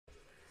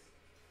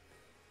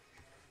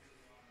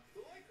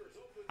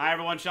Hi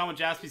everyone, Sean with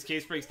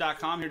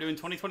JaspysCaseBreaks.com here doing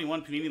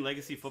 2021 Panini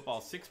Legacy Football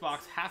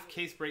 6-box half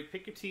case break.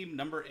 Pick your team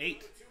number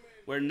 8,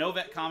 where no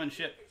vet common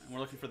ship, and we're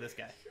looking for this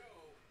guy.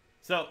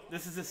 So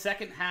this is the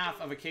second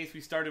half of a case we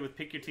started with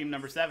Pick Your Team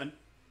number 7,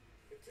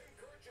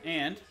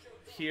 and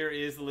here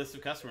is the list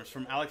of customers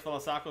from Alex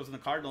Velasacos and the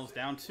Cardinals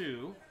down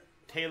to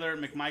Taylor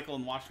McMichael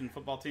and Washington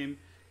Football Team,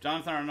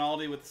 Jonathan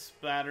Arnaldi with the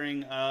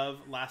splattering of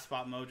Last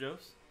Spot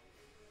Mojos,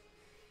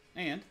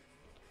 and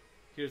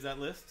here's that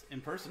list in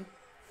person.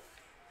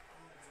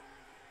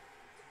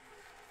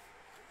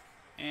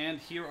 And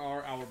here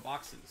are our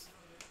boxes.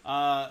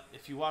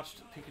 If you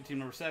watched Pick Your Team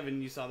number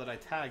 7, you saw that I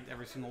tagged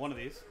every single one of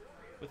these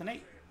with an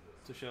 8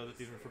 to show that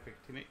these were for Pick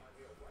Your Team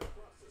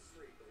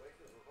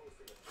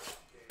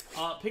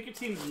 8. Pick Your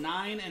Teams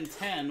 9 and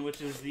 10, which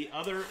is the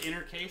other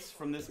inner case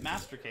from this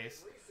master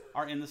case,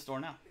 are in the store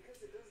now.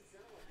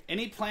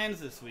 Any plans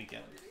this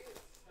weekend?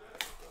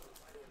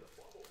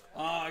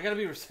 I gotta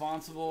be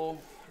responsible.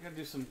 I gotta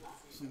do some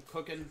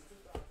cooking.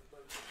 I'm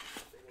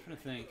trying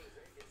to think.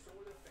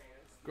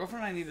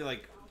 Girlfriend and I need to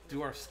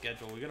do our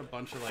schedule. We got a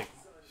bunch of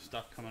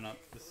stuff coming up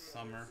this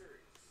summer.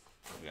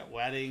 We got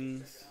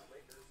weddings,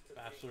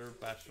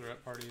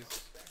 bachelorette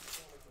parties.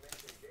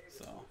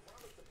 So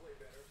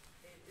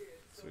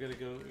we gotta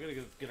go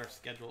get our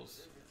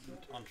schedules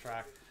on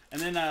track. And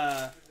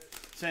then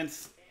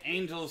since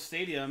Angels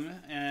Stadium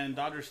and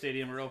Dodger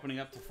Stadium are opening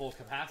up to full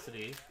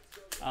capacity,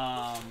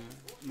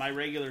 my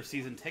regular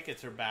season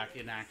tickets are back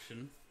in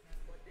action.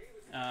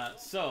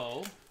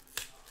 So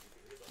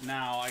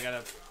now I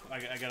gotta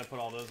put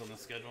all those on the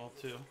schedule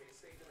too.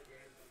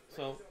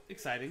 So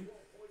exciting,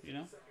 you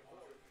know.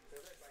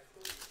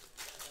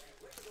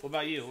 What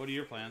about you? What are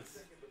your plans?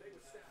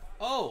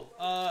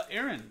 Oh,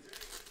 Aaron.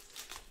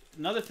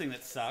 Another thing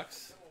that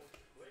sucks.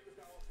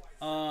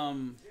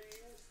 Hollingshead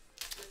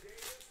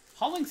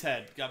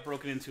got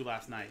broken into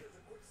last night.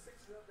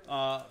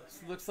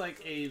 Looks like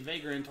a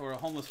vagrant or a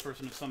homeless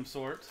person of some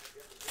sort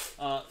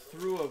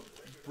threw a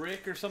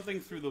brick or something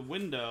through the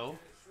window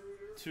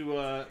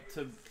to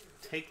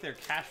take their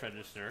cash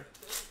register,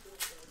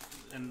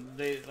 and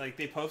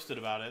they posted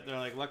about it. They're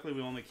like, luckily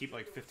we only keep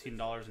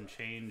 $15 in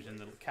change in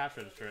the cash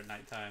register at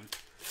nighttime.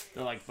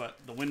 They're like, but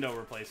the window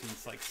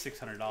replacement's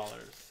 $600.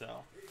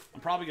 So I'm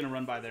probably gonna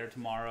run by there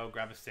tomorrow,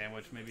 grab a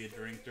sandwich, maybe a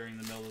drink during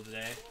the middle of the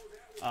day.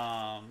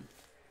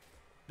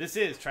 This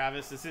is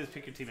Travis. This is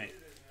Pick Your Team 8,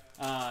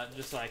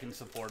 just so I can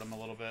support them a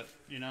little bit.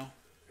 You know,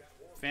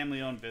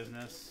 family-owned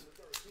business.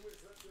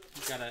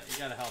 You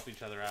gotta help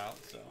each other out.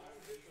 So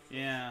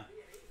yeah.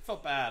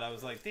 Felt bad. I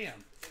was like,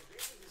 damn.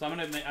 So I'm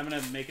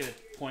gonna make it a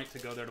point to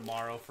go there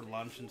tomorrow for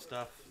lunch and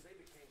stuff.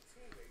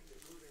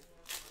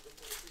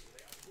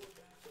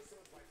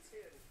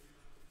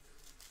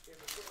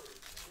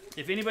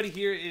 If anybody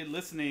here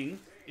listening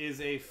is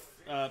a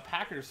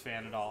Packers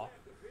fan at all,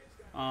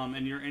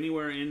 and you're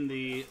anywhere in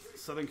the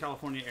Southern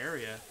California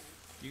area,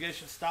 you guys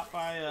should stop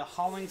by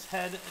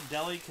Hollingshead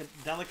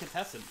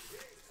Delicatessen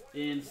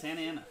in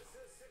Santa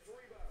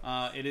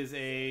Ana. It is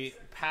a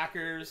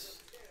Packers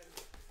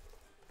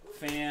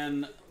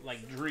fan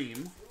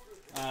dream.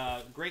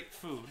 Great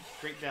food,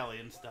 great deli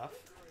and stuff,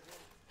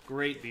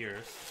 great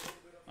beers.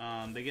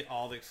 They get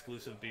all the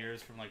exclusive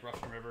beers from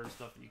Russian River and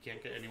stuff that you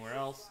can't get anywhere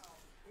else.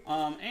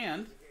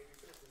 And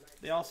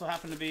they also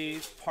happen to be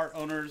part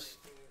owners,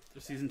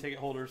 or season ticket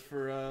holders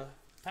for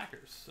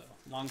Packers. So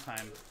long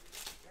time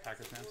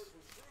Packers fans.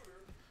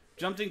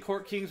 Jumped in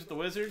Court Kings with the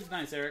Wizards.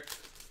 Nice, Eric.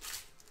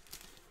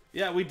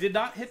 Yeah, we did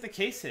not hit the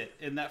case hit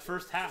in that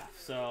first half,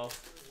 so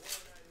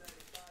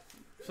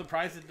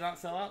surprised it did not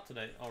sell out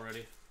today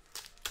already.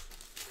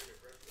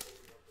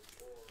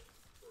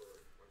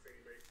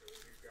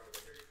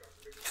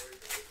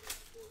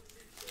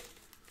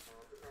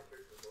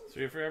 So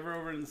if you're ever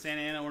over in the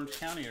Santa Ana, Orange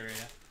County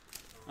area,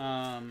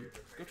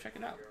 go check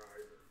it out,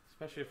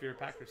 especially if you're a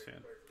Packers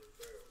fan.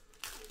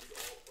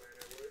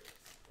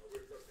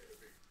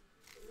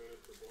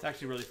 It's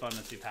actually really fun to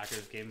see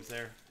Packers games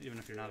there, even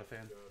if you're not a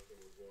fan.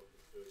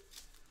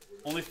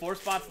 Only 4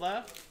 spots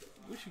left?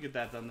 We should get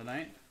that done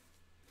tonight.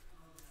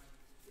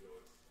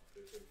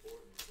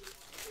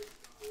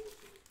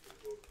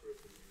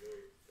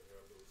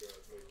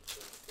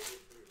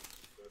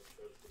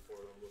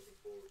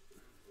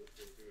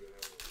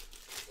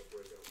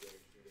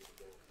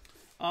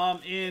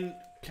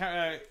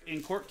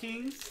 In Court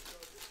Kings,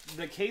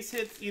 the case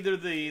hits either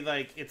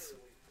the it's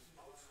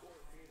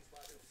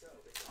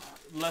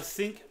La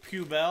Cinq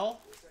Pubelle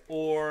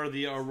or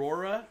the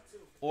Aurora,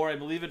 or I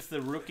believe it's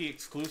the rookie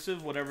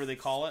exclusive, whatever they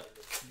call it.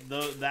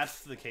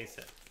 That's the case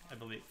hit, I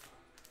believe.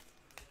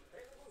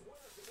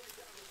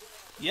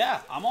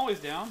 Yeah, I'm always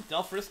down.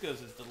 Del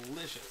Frisco's is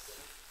delicious.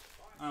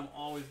 I'm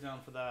always down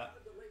for that.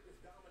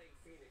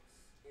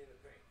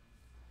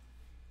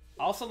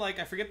 Also,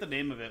 I forget the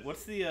name of it.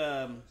 What's the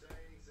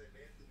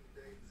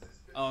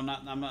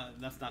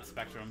that's not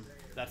Spectrum.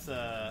 That's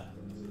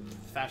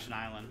Fashion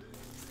Island.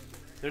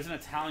 There's an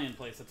Italian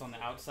place that's on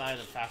the outside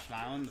of Fashion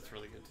Island that's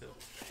really good too.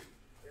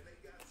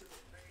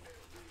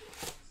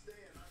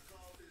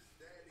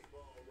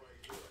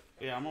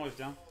 Yeah, I'm always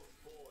down.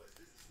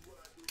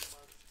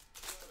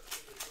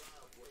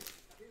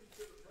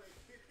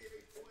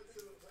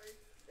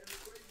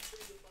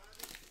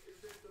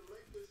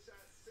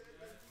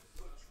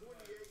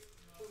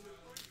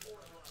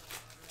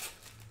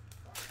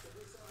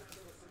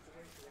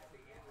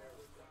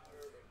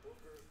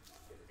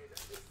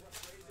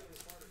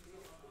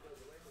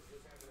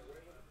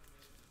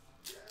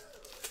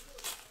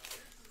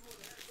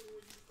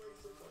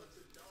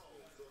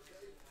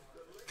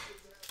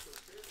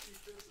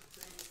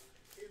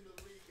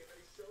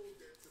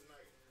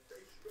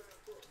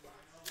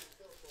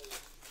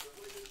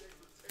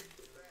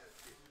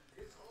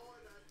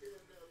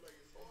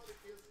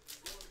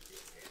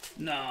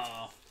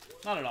 No,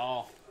 not at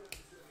all.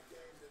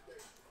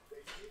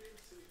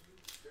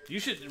 You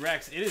should,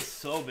 Rex. It is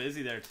so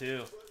busy there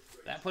too.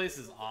 That place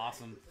is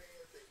awesome.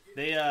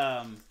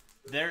 They're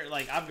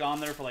like, I've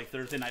gone there for like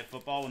Thursday night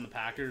football when the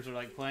Packers are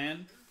like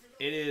playing.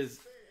 It is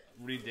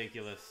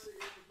ridiculous.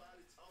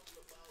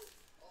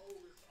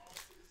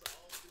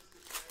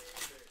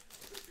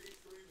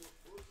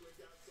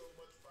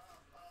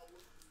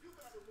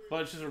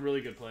 But it's just a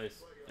really good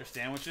place. Their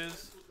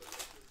sandwiches,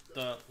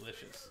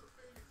 delicious.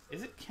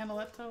 Is it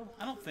Canaletto?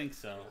 I don't think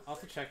so. I'll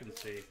have to check and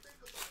see.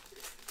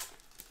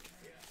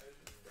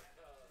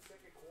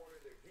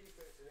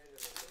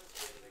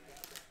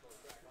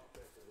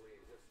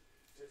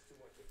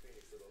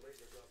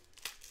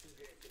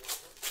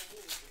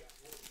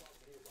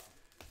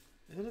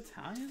 Is it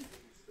Italian?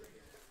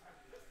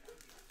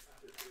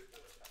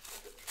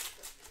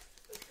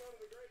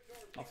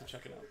 I'll have to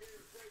check it out.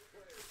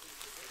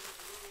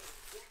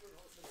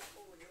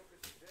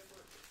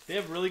 They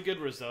have really good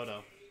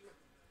risotto.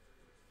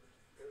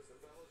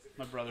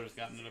 My brother's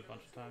gotten it a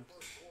bunch of times.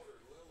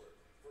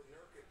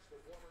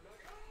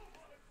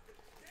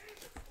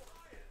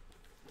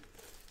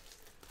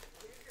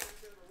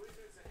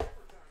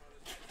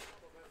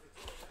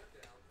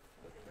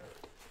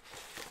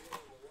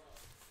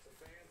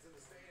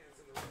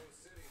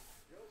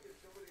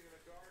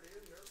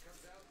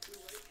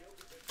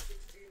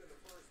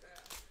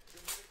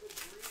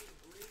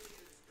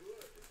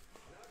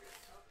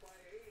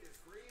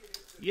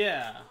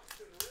 Yeah.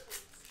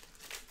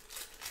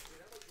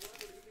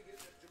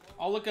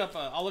 I'll look up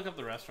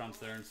the restaurants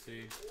there and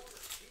see.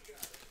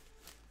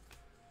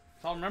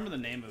 So I'll remember the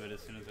name of it as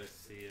soon as I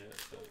see it.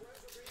 But.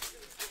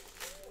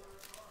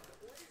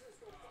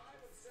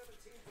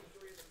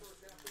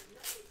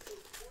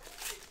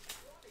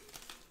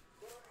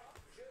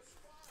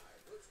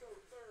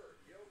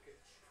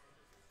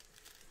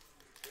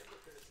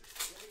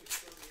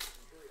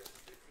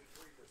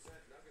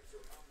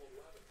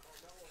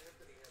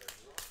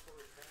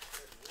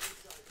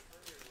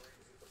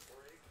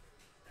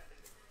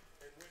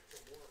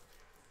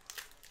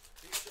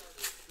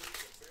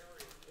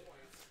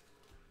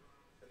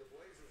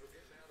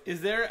 Is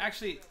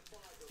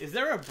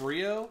there a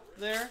Brio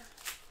there,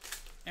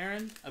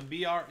 Aaron?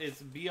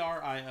 It's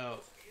B-R-I-O.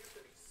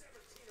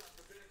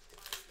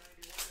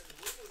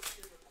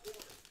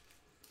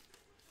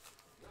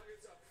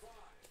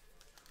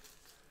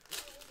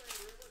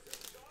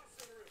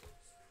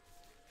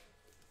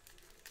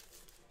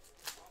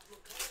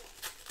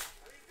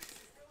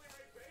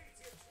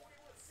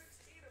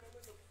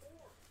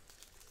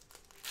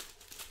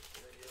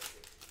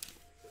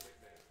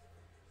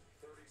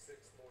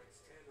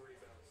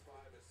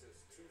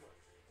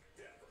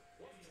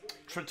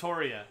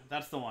 Trattoria.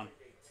 That's the one.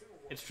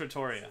 It's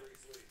Trattoria.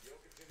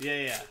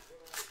 Yeah.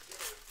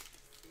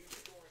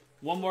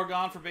 One more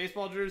gone for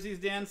baseball jerseys,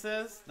 Dan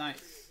says.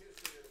 Nice.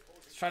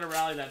 Let's try to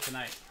rally that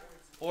tonight.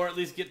 Or at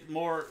least get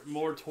more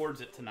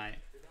towards it tonight.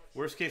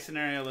 Worst case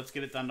scenario, let's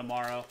get it done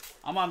tomorrow.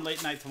 I'm on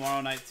late night tomorrow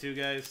night too,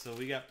 guys, so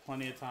we got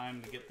plenty of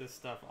time to get this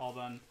stuff all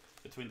done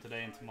between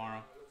today and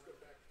tomorrow.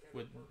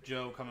 With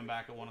Joe coming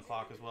back at 1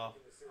 o'clock as well.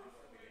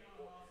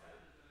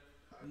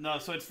 No,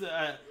 so it's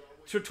the...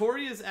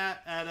 Trattoria's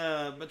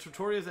but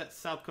Trattoria's at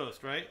South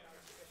Coast, right?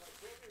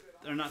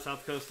 Or not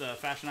South Coast,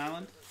 Fashion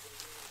Island?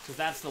 Because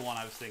that's the one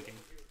I was thinking.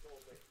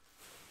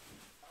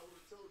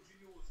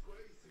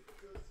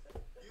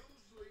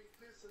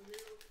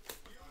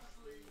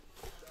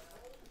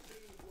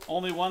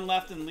 Only one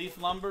left in Leaf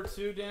Lumber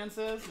too, Dan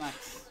says.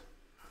 Nice.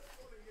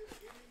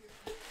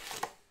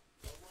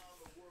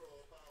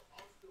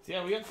 So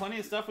yeah, we got plenty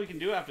of stuff we can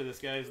do after this,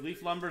 guys.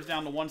 Leaf Lumber's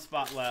down to 1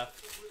 spot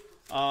left.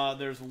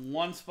 There's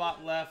 1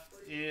 spot left.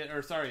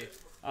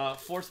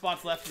 4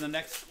 spots left in the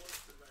next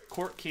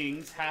Court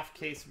Kings half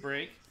case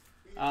break.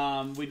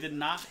 We did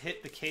not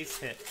hit the case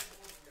hit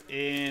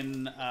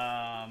in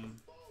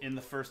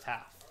the first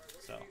half.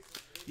 So,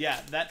 yeah,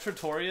 that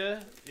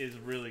Trattoria is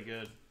really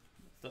good.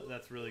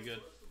 That's really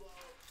good.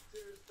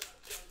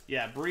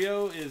 Yeah,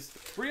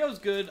 Brio's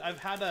good. I've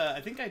had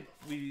I think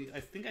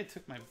I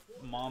took my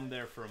mom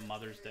there for a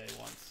Mother's Day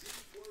once.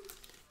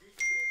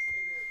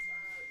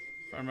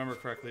 If I remember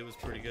correctly, it was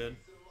pretty good.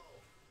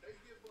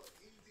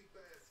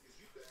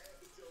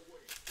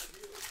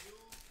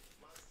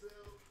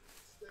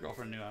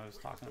 Girlfriend knew I was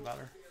talking about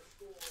her.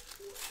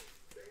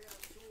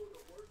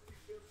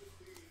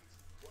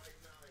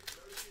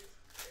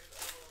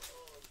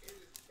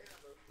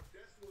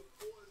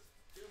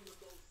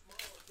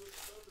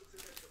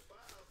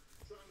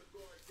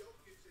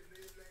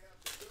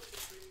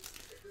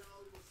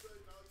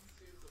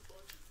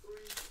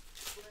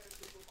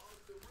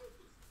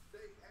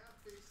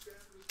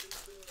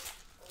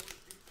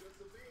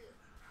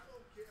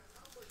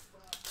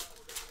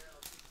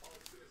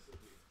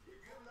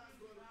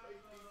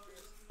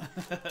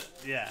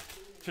 Yeah,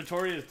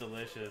 Trattoria is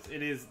delicious.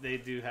 It is. They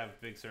do have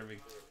big serving.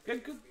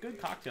 Good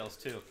cocktails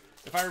too.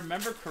 If I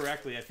remember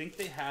correctly, I think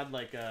they had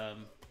like a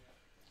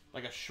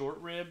short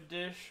rib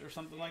dish or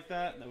something like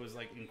that. That was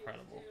like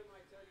incredible.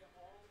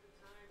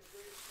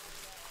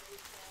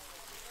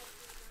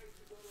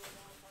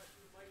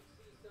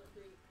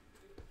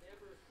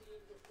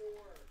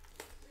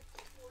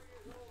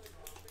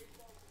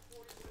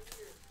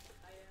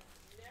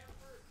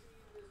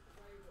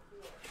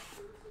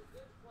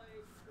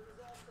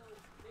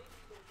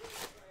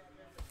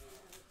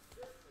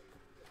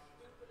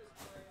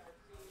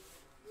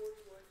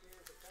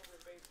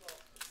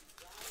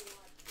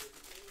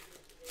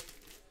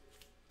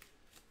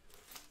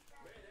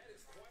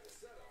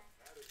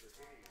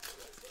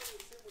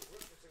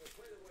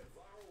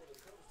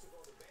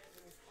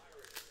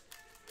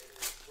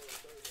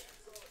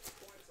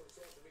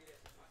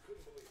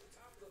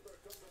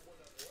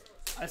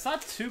 I saw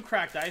 2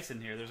 cracked ice in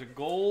here. There's a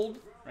gold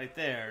right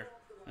there,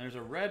 and there's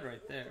a red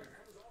right there.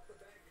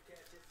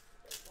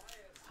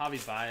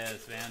 Javi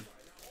Baez, man.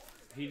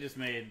 He just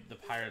made the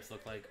Pirates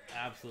look like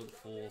absolute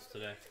fools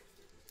today.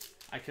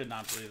 I could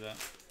not believe that.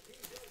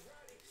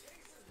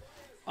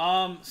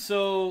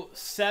 So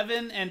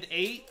 7 and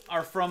 8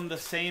 are from the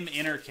same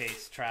inner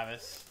case,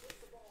 Travis.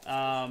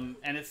 And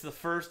it's the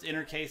first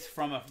inner case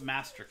from a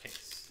master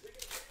case.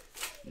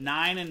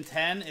 9 and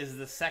 10 is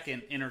the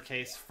second inner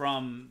case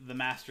from the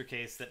master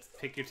case that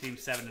pick your team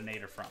 7 and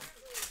 8 are from.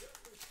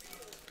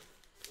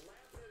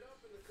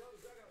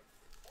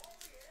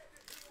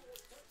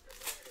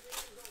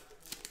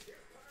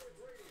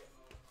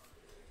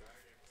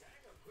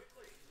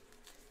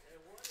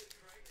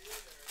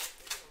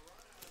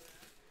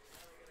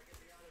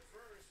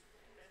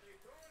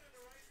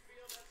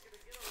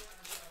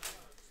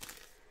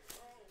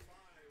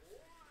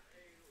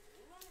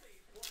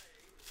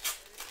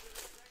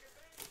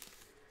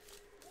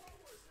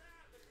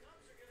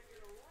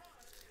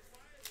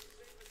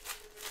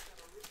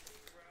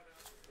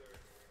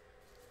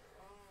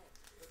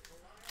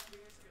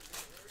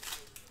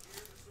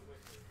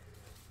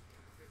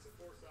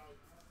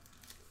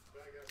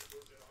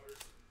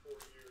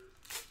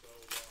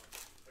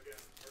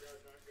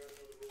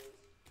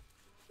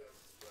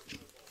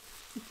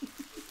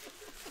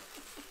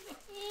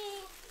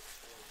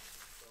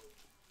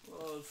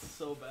 Oh, it's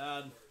so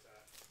bad.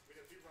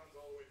 Because he runs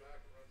all the way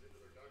back and runs into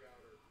their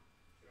dugout, or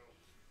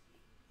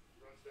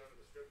runs down to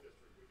the strip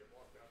district, we can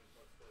walk down and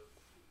touch first.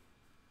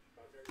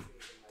 I've never seen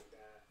anything like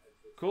that.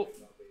 Cool.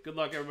 Good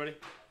luck, everybody.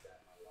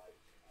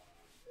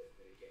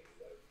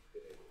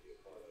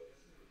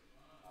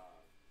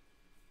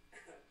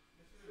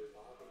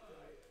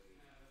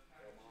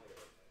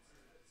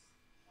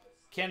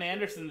 Ken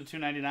Anderson to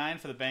 299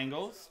 for the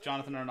Bengals.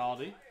 Jonathan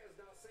Arnaldi.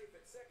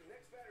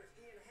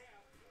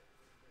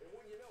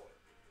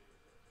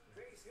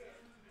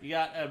 You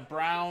got a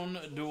Brown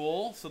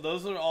duel. So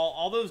those are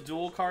all those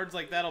dual cards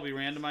like that will be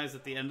randomized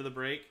at the end of the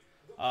break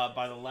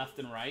by the left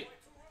and right.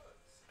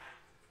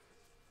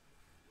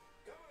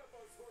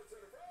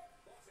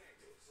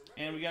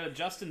 And we got a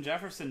Justin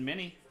Jefferson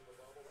mini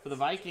for the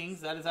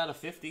Vikings. That is out of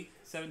 50.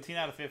 17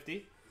 out of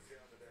 50.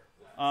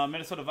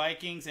 Minnesota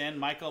Vikings and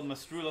Michael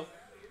Mastrullo.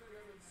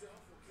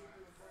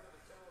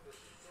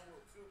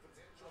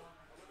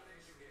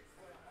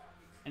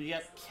 And you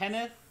got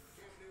Kenneth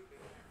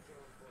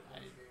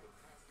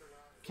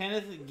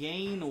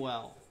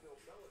Gainwell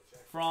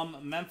from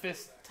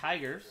Memphis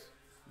Tigers.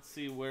 Let's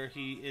see where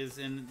he is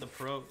in the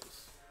pros.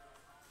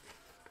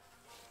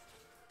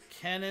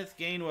 Kenneth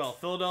Gainwell,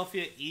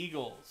 Philadelphia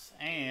Eagles,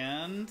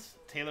 and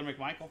Taylor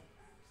McMichael.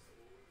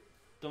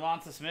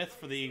 Devonta Smith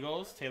for the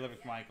Eagles, Taylor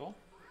McMichael.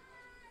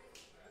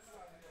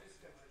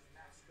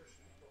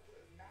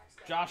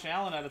 Josh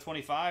Allen out of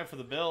 25 for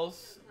the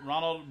Bills,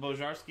 Ronald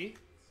Bojarski.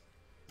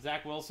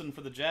 Zach Wilson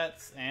for the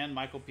Jets, and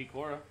Michael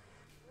Picora.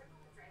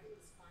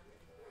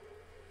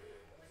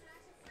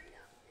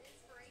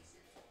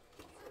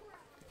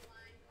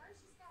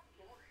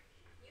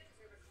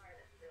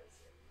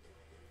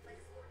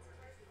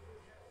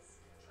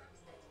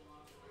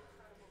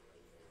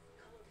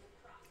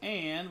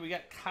 And we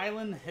got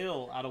Kylan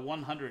Hill out of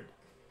 100.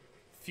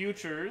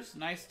 Futures,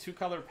 nice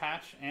 2-color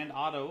patch and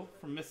auto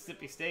from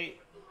Mississippi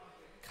State.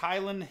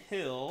 Kylan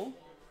Hill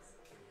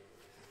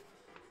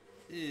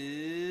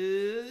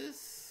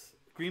is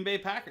Green Bay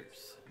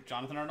Packers.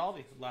 Jonathan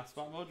Arnaldi, last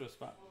spot mojo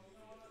spot.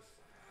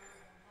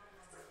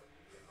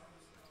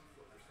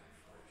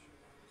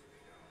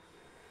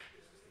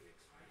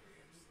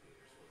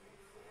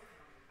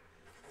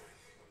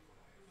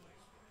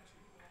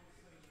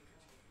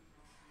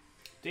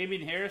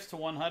 Damian Harris to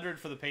 100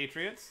 for the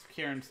Patriots.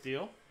 Kieran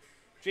Steele.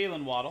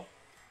 Jalen Waddle.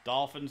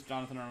 Dolphins,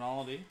 Jonathan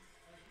Arnaldi.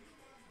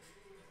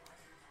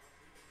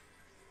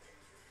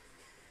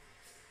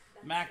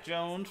 Mac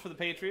Jones for the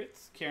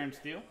Patriots. Kieran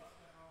Steele.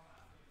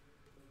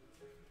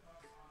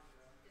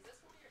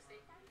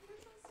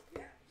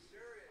 That's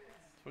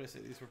what I say.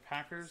 These were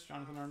Packers,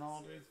 Jonathan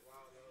Arnaldi.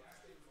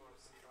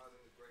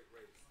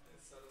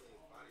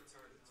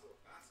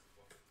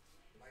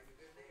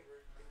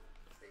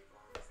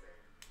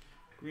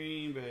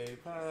 Green Bay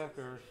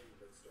Packers.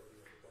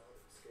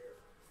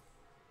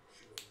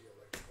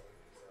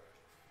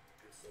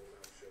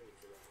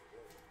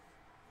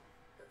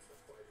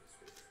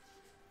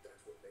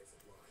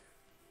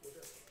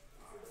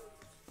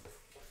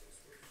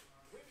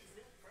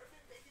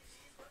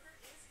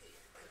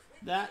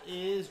 That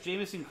is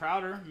Jamison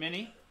Crowder,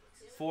 mini,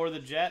 for the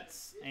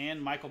Jets,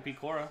 and Michael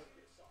Picora.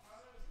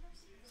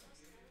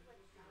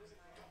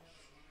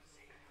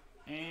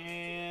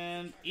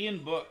 And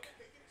Ian Book.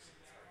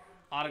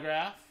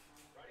 Autograph.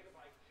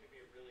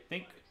 I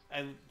think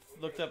I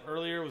looked up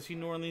earlier. Was he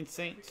New Orleans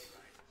Saints?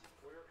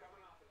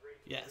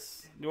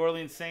 Yes. New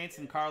Orleans Saints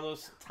and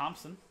Carlos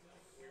Thompson.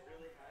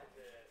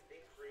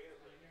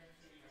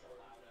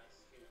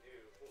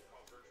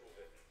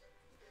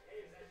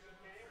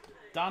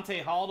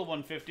 Dante Hall to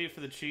 150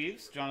 for the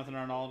Chiefs. Jonathan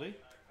Arnaldi.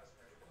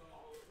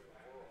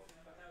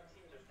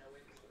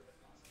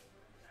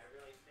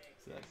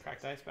 Is that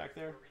cracked ice back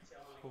there?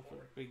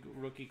 Big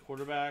rookie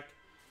quarterback.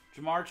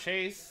 Jamar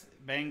Chase,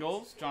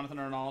 Bengals. Jonathan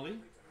Arnaldi.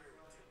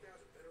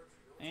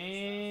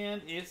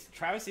 And it's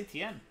Travis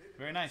Etienne.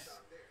 Very nice.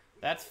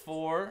 That's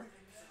for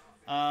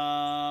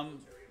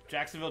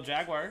Jacksonville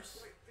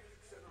Jaguars.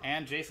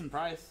 And Jason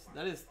Price.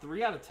 That is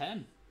 3 out of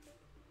 10.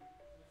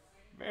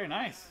 Very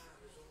nice.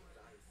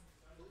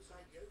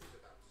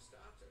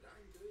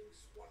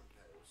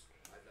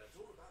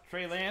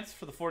 Trey Lance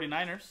for the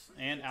 49ers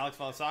and Alex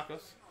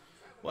Valasakos.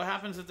 What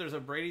happens if there's a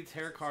Brady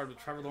tear card with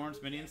Trevor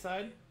Lawrence mini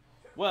inside?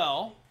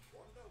 Well,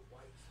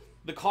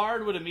 the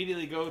card would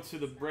immediately go to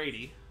the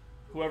Brady,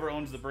 whoever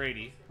owns the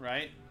Brady,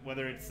 right?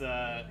 Whether it's,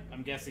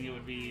 I'm guessing it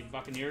would be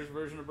Buccaneers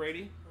version of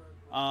Brady.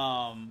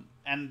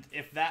 And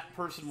if that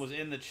person was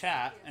in the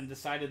chat and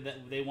decided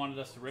that they wanted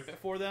us to rip it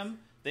for them,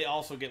 they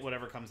also get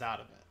whatever comes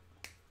out of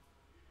it.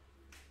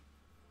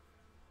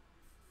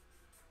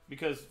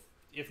 Because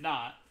if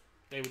not,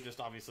 they would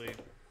just obviously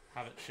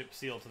have it shipped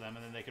sealed to them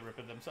and then they could rip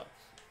it themselves.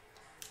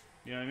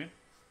 You know what I mean?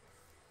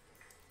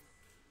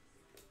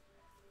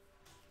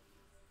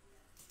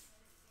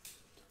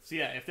 So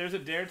yeah, if there's a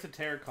Dare to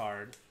Tear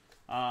card,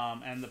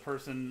 and the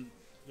person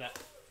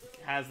that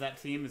has that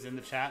team is in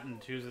the chat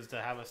and chooses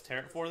to have us tear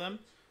it for them,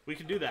 we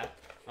can do that.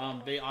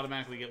 They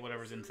automatically get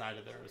whatever's inside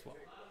of there as well,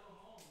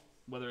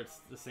 whether it's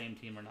the same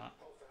team or not.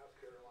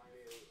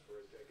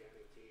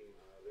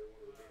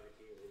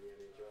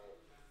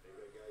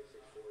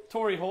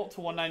 Torrey Holt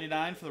to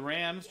 199 for the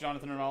Rams.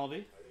 Jonathan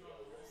Arnaldi.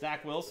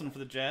 Zach Wilson for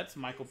the Jets.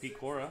 Michael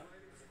Picora.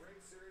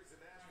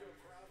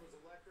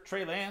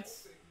 Trey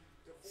Lance.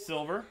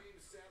 Silver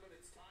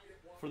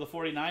for the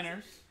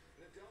 49ers.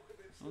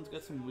 Someone's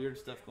got some weird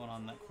stuff going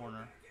on in that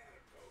corner.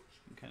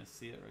 You can kind of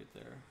see it right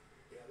there.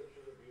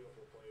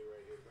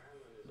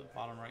 The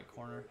bottom right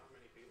corner.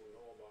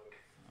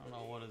 I don't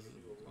know what is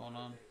going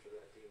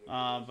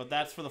on. But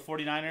that's for the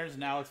 49ers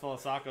and Alex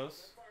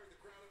Valasakos.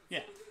 Yeah,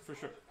 for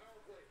sure.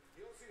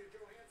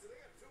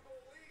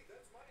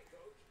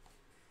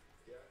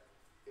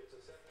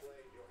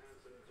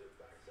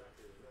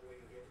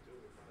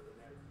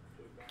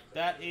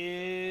 That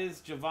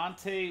is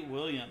Javonte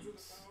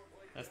Williams.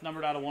 That's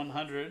numbered out of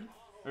 100.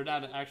 Or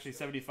not, actually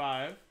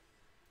 75.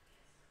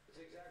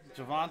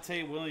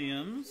 Javonte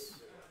Williams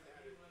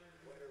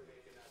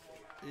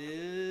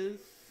is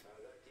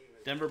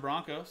Denver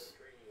Broncos.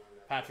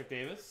 Patrick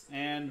Davis.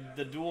 And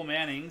the dual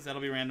Mannings,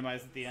 that'll be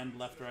randomized at the end,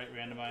 left-right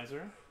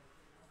randomizer.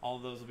 All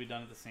of those will be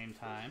done at the same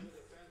time.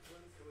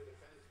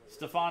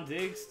 Stephon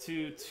Diggs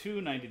to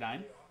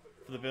 299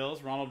 for the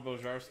Bills. Ronald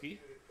Bojarski.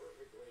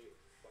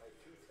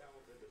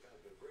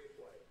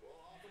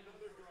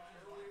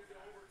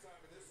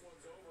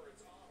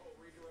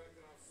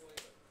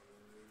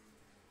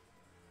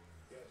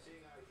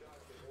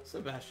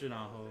 Sebastian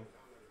Aho.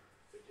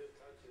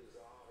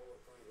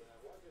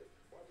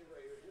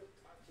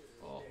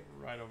 Oh,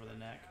 right over the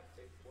neck.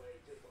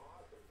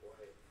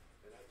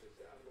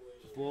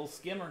 Just a little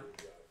skimmer.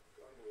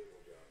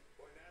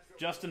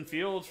 Justin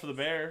Fields for the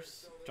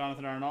Bears.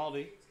 Jonathan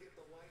Arnaldi.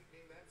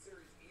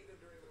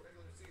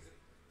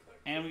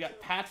 And we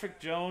got Patrick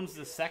Jones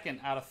the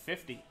second out of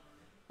 50.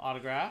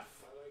 Autograph.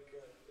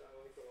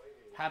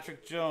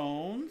 Patrick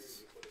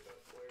Jones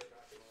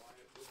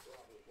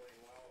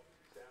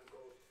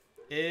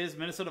is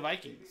Minnesota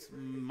Vikings.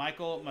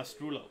 Michael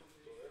Mastrullo.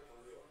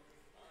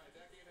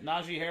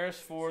 Najee Harris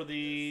for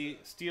the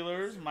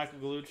Steelers. Michael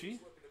Gallucci.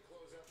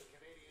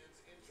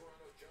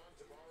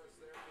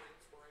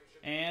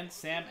 And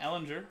Sam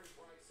Ehlinger.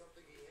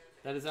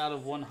 That is out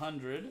of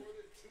 100.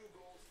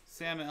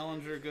 Sam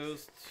Ehlinger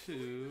goes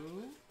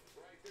to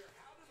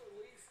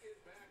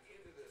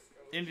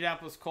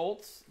Indianapolis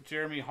Colts.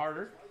 Jeremy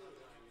Harder.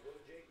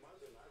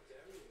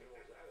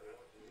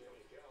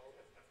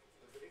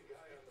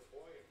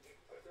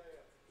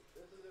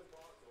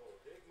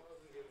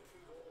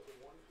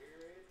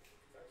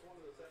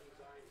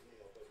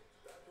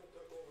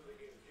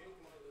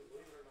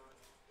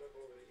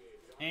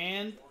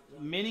 And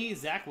mini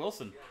Zach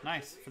Wilson.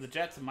 Nice. For the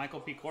Jets and Michael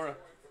Picora.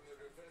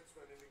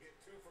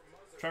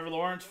 Trevor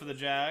Lawrence for the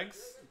Jags.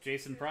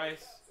 Jason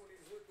Price.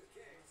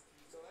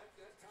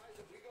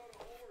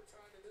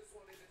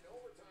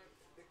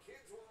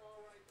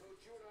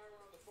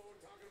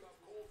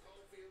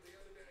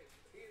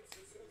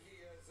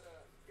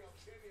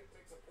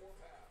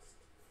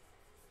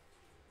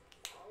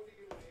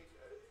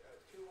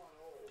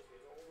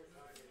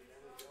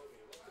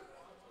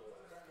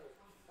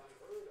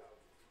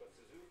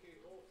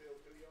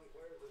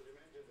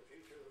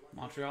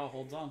 Montreal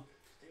holds on.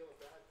 Steal a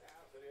bad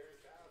pass, an airy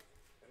pass.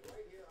 And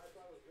right here, I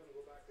thought it was going to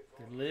go back to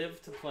They college.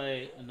 live to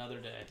play another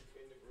day.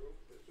 In the group,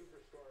 the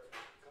superstar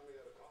coming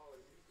out of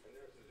college, and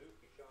there's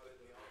Suzuki shot it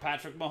in the office.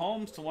 Patrick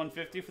Mahomes to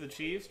 150 for the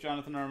Chiefs.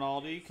 Jonathan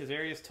Arnaldi.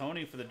 Kadarius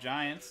Toney for the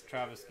Giants.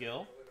 Travis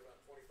Gill. With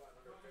about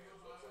 2,500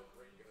 fans, what's that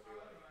rink going to be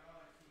like?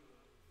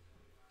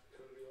 It's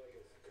going to be like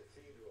a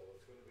cathedral.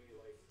 It's going to be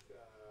like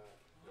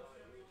God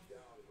reached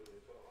down when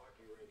we put a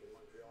hockey rink in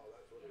Montreal.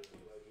 That's what it'll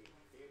be like.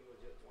 Even with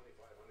just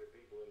 2,500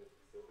 people in it,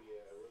 there'll be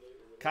a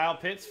really Kyle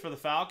Pitts for the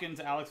Falcons.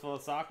 Alex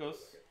Velasquez.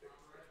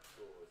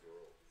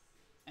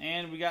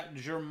 And we got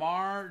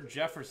Jermar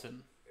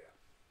Jefferson.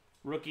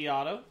 Rookie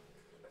auto.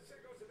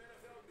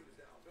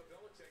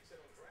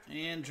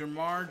 And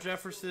Jermar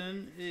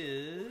Jefferson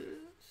is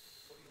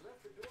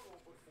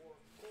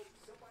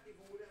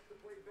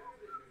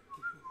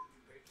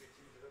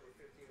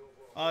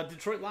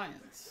Detroit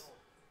Lions.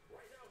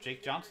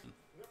 Jake Johnston.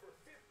 number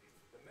 50.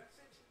 The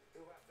message,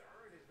 he'll have to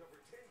earn his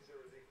number 10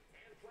 jersey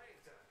and playing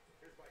time.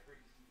 Here's Mike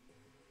Reese.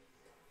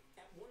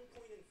 At one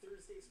point in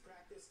Thursday's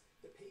practice,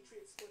 the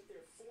Patriots split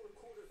their 4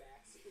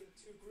 quarterbacks in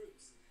 2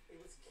 groups. It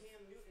was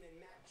Cam Newton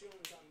and Mac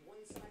Jones on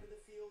one side of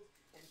the field,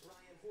 and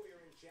Brian Hoyer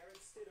and Jarrett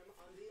Stidham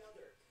on the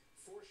other,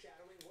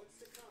 foreshadowing what's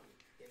to come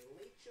in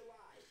late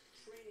July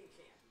training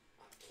camp.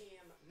 A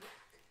Cam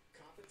Mac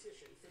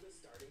competition for the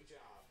starting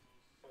job.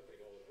 I think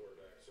all the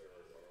quarterbacks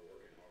are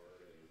working hard,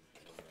 and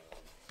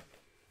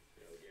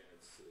again,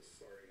 it's a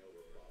starting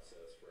over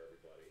process for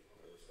everybody.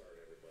 We'll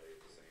start everybody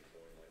at the same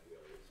point like we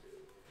always do.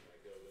 I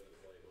go into the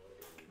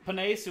playbook.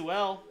 Panay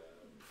Sewell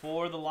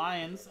for the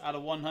Lions out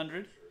of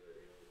 100.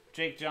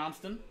 Jake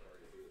Johnston.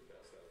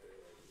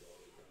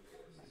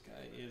 That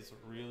guy is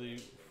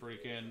really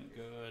freaking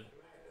good.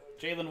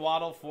 Jalen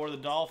Waddle for the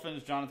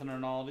Dolphins. Jonathan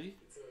Arnaldi.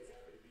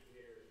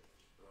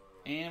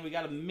 And we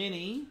got a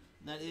mini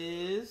that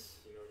is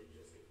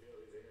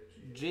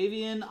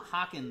Javian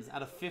Hawkins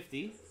out of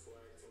 50.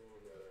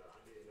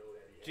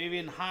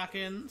 Javian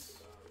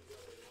Hawkins.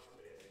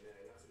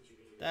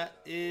 That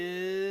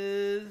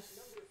is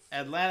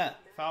Atlanta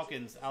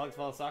Falcons. Alex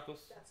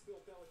Velasquez.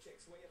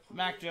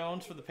 Mac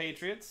Jones for the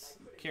Patriots.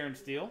 Kieran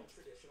Steele.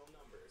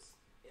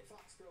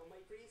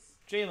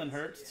 Jalen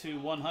Hurts to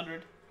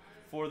 100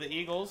 for the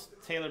Eagles.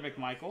 Taylor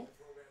McMichael.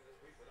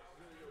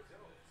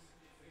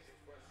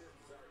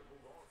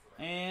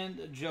 And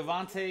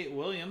Javonte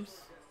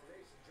Williams.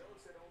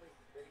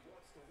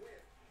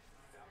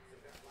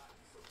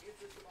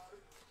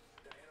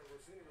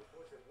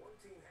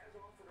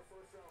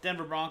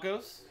 Denver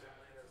Broncos.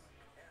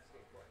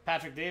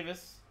 Patrick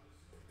Davis.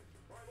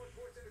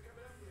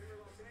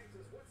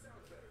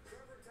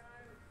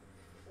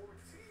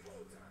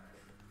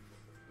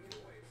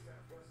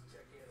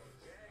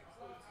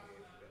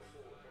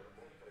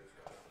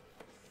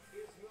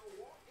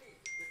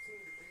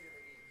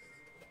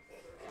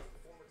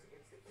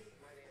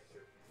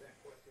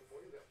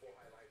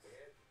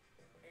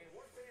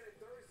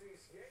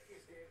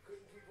 Yankees game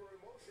couldn't keep her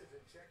emotions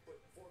in check,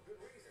 but for a good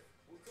reason.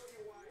 We'll tell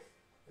you why.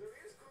 There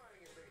is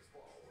crying in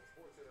baseball when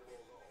SportsCenter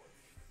rolls on.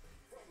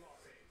 From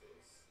Los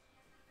Angeles.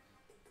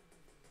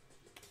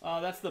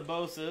 That's the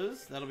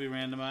Boses. That'll be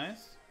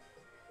randomized.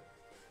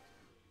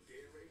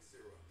 Gatorade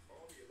Zero.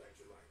 All the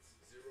electrolytes.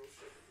 Zero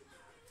sugar.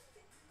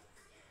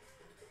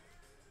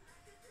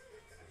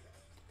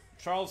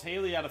 Charles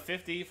Haley out of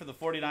 50 for the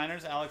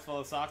 49ers. Alex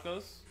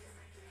Velasquez.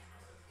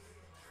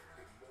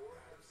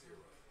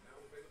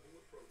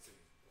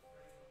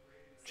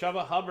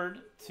 Chuba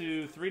Hubbard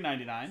to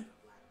 399.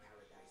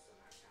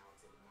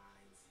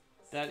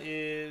 That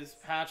is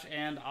patch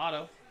and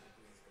auto.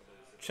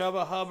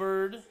 Chuba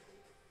Hubbard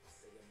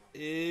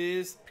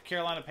is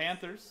Carolina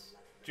Panthers.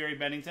 Jerry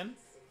Bennington.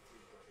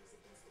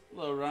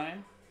 Hello,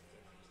 Ryan.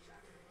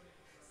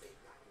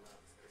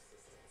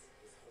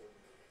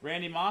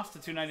 Randy Moss to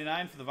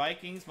 299 for the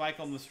Vikings.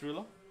 Michael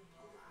Mastrula.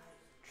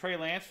 Trey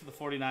Lance for the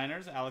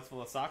 49ers. Alex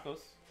Velasquez.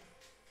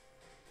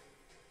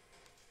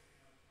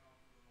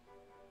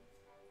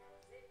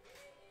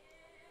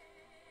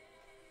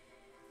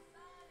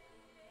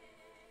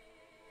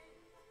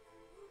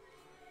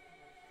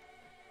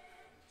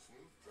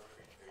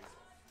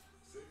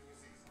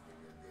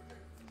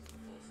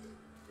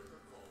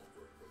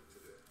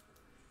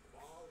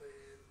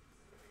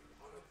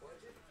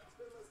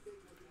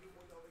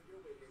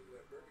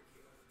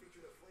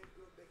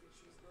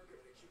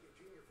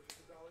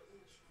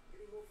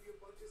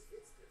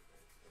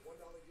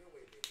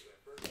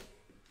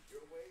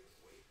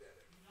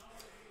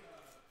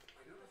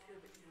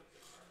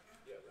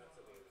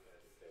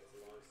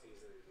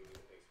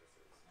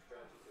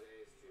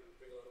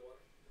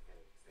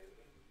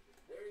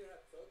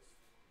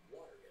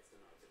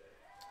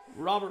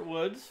 Robert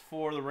Woods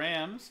for the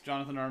Rams.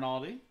 Jonathan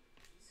Arnaldi.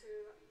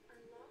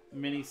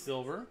 Mini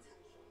silver.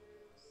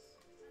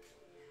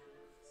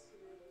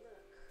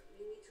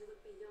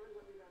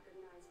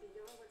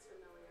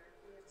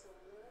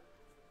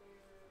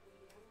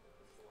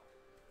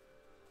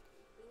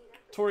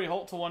 Torrey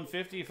Holt to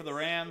 150 for the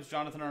Rams.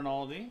 Jonathan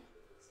Arnaldi.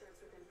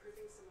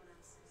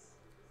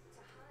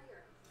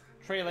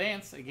 Trey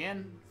Lance,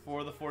 again,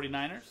 for the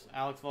 49ers.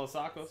 Alex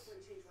Velasakos.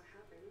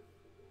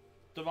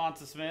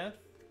 Devonta Smith.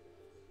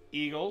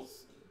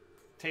 Eagles.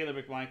 Taylor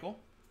McMichael.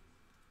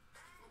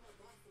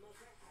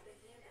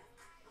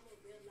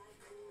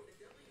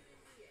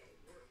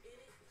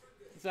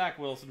 Zach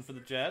Wilson for the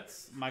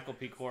Jets. Michael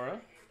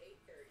Picora.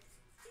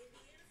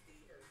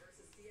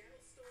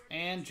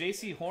 And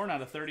J.C. Horn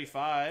out of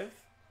 35.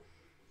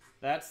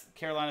 That's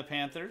Carolina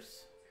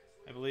Panthers,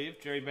 I believe.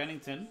 Jerry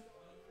Bennington.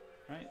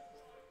 Right?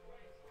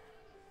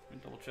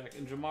 Let me double check.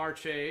 And Jamar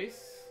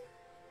Chase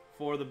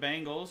for the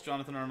Bengals.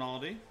 Jonathan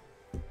Arnaldi.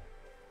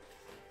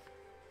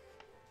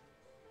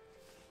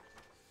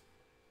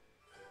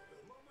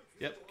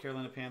 Yep,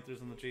 Carolina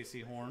Panthers on the J.C.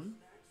 Horn.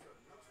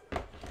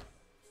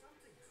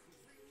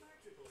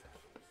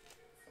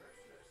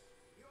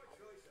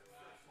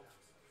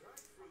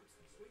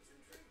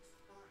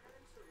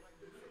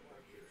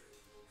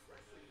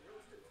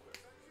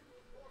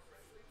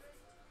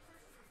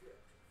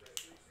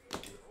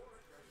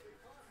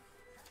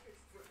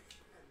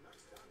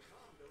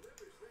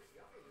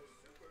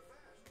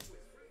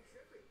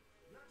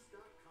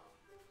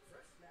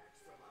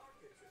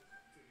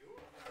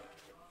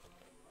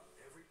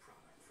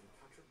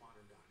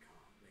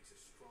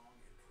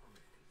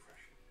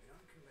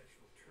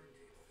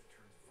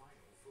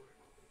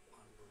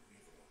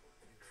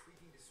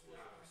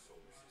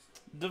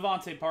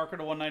 Devontae Parker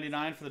to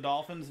 199 for the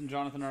Dolphins and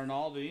Jonathan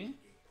Arnaldi.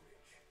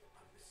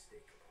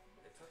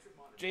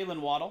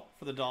 Jalen Waddle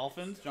for the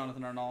Dolphins,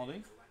 Jonathan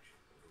Arnaldi.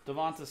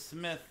 Devonta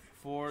Smith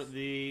for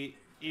the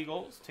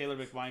Eagles, Taylor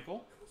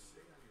McMichael.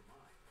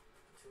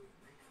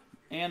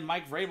 And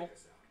Mike Vrabel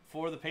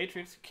for the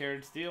Patriots,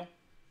 Carrot Steele.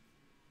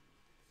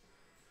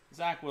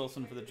 Zach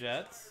Wilson for the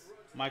Jets,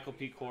 Michael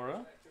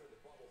Picora.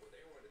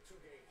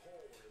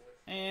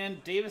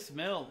 And Davis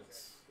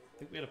Mills. I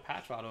think we had a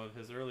patch auto of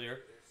his earlier.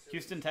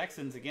 Houston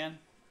Texans again.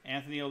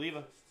 Anthony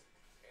Oliva.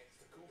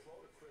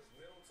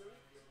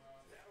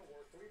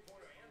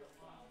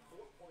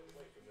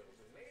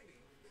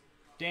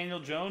 Daniel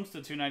Jones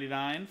to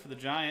 299 for the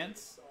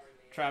Giants.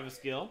 Travis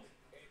Gill.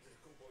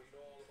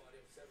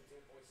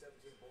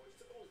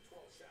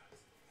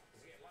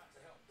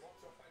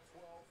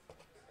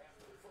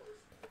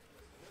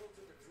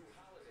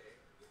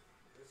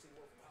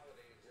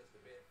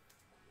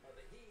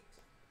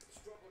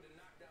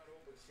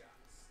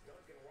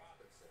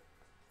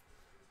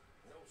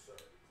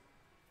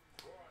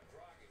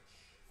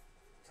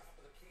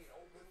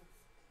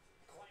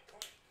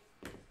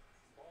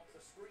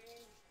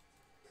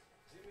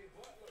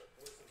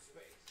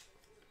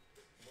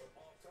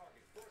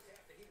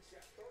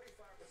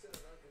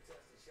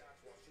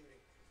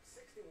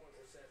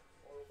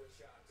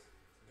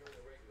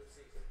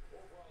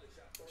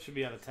 Should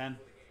be out of 10.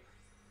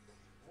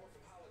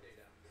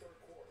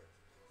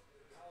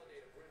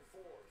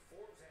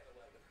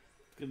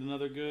 Get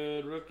another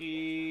good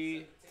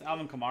rookie. It's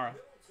Alvin Kamara.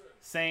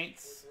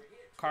 Saints.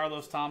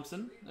 Carlos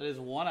Thompson. That is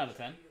 1 out of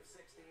 10.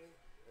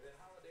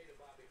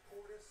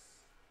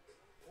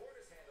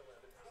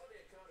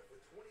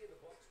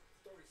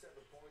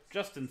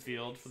 Justin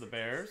Field for the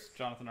Bears.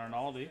 Jonathan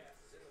Arnaldi.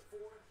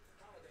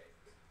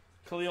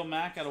 Khalil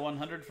Mack out of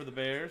 100 for the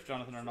Bears.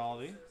 Jonathan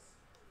Arnaldi.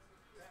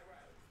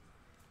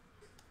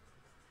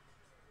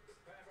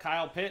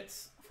 Kyle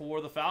Pitts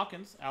for the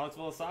Falcons. Alex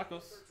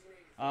Velasakos.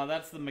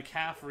 That's the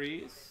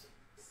McCaffreys.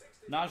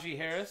 Najee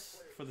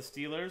Harris for the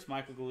Steelers.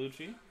 Michael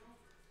Gallucci.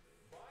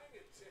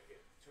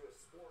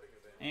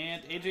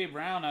 And A.J.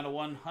 Brown out of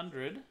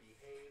 100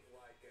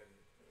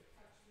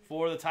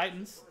 for the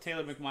Titans.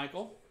 Taylor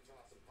McMichael.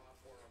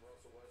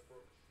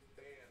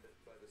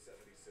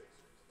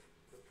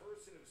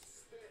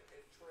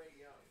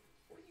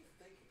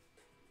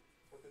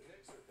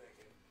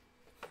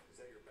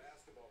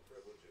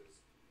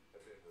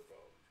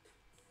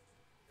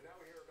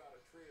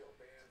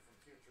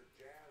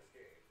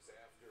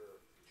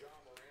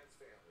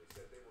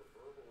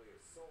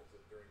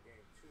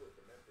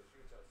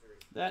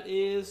 That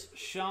is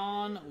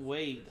Sean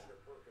Wade.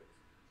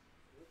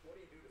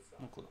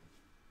 No clue.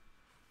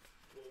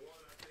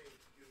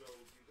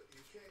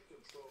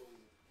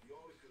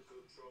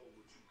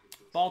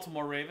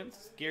 Baltimore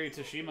Ravens, Gary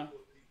Tashima.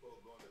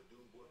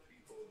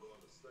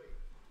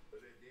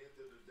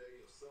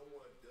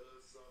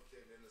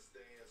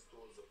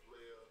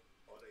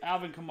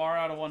 Alvin Kamara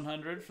out of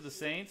 100 for the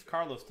Saints.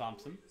 Carlos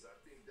Thompson.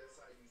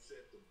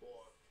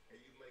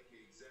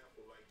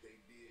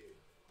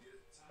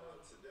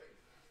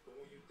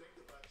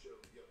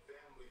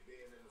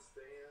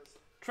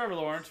 Trevor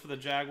Lawrence for the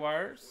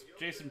Jaguars.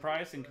 Jason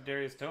Price and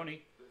Kadarius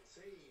Toney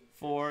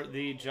for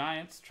the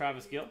Giants.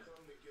 Travis Gill.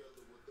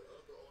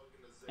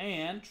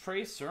 And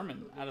Trey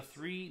Sermon out of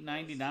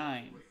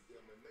 399.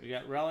 We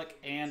got Relic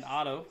and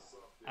Otto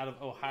out of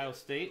Ohio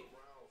State.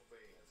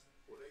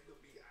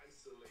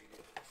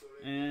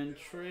 And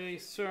Trey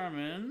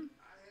Sermon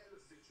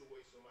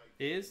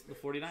is the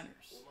 49ers.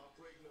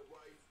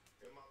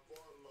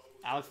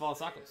 Alex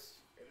Velasakos.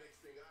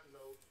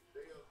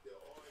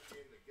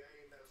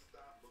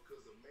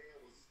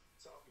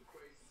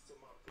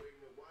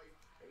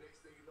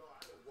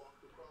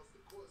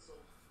 So,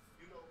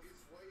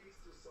 it's ways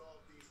to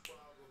solve these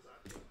problems.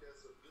 I think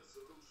that's a good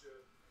solution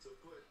to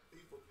put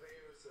people,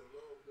 parents, and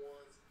loved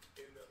ones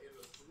in the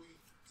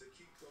suite to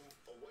keep them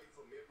away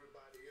from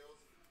everybody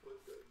else. But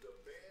the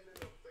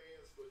banning of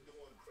fans for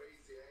doing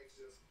crazy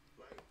actions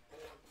like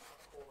throwing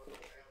popcorn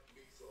on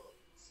athletes or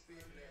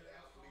spitting at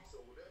athletes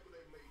or whatever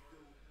they may do,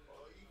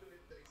 or even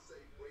if they say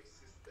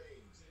racist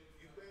things,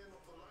 you ban them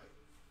for life.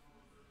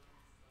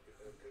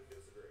 Couldn't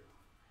disagree.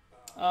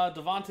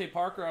 Devontae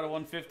Parker out of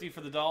 150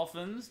 for the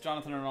Dolphins.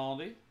 Jonathan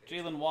Arnaldi.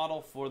 Jalen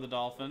Waddle for the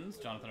Dolphins.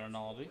 Jonathan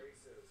Arnaldi.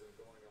 Racism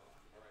going on.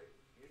 All right.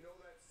 You know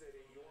that city.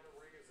 You want to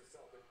ring as a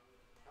Celtic.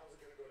 How's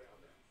it going to go down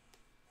there?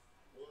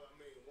 Well, I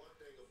mean, one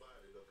thing about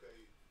it,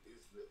 okay,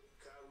 is that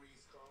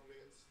Kyrie's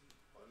comments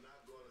are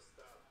not going to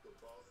stop the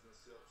Boston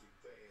Celtic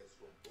fans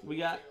from We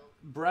got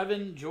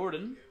Brevin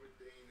Jordan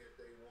everything that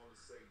they want to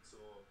say to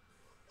him.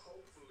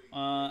 Hopefully,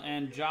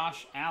 and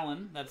Josh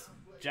Allen. That's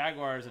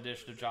Jaguars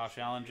edition of Josh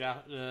Allen.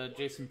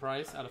 Jason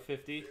Price out of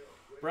 50.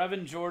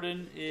 Brevin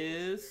Jordan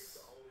is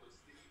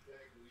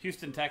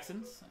Houston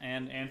Texans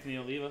and Anthony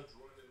Oliva. running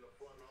the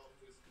front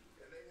office,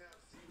 and they have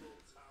zero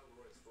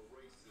tolerance for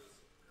racism.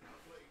 I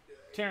played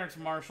there. Terrence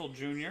Marshall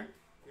Jr.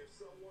 If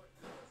someone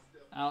does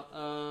step out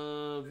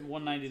of 199.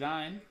 action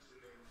and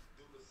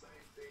do the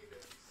same thing that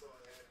we saw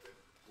happen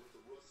with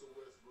the Russell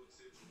Westbrook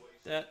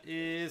situation, That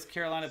is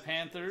Carolina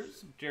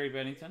Panthers. Jerry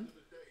Bennington.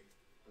 today,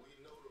 we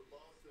know the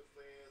Boston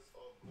fans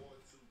are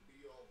going to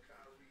be on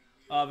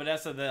Kyrie.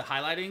 Vanessa, the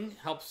highlighting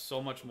helps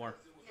so much more.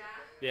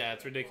 Yeah,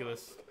 it's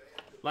ridiculous.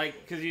 Like,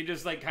 because you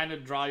just, like, kind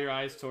of draw your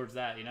eyes towards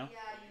that, you know? Yeah,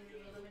 you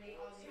eliminate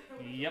all the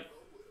other. Yep.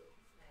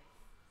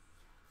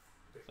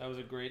 That was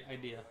a great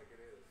idea. I got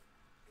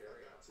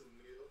to,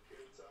 Neil.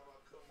 Every time I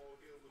come on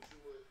here with you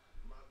and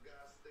my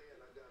guy Stan, I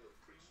got to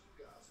preach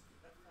the gospel.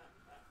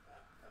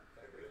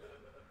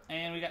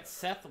 And we got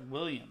Seth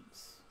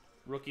Williams,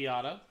 rookie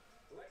auto.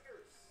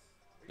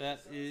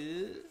 That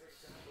is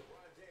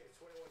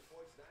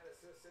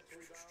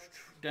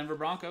Denver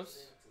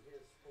Broncos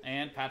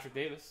and Patrick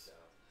Davis.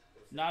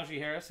 Najee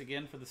Harris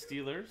again for the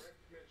Steelers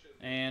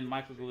and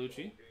Michael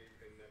Gallucci.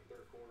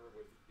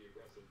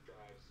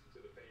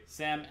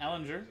 Sam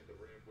Ellinger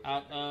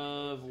out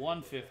of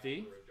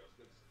 150.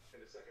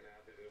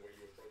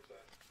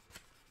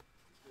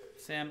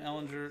 Sam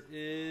Ellinger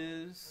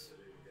is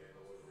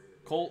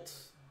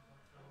Colts.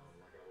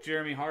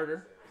 Jeremy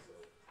Harder.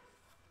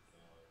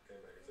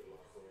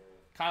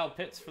 Kyle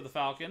Pitts for the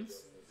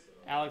Falcons.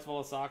 Alex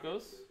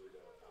Volasakos.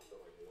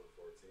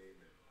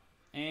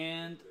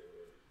 And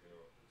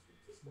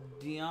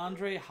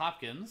DeAndre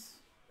Hopkins.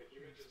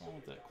 What's wrong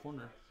with that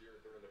corner?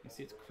 You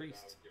see it's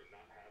creased.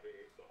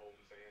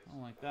 I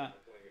don't like that.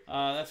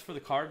 That's for the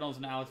Cardinals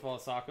and Alex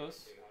Volasakos. I mean,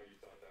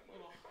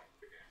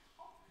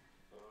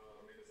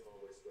 it's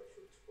always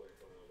special to play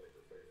for our Laker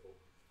faithful.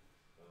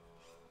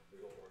 We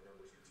hope our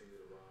numbers continue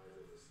to rise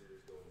as the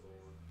series goes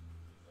on.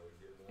 We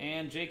get more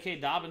And J.K.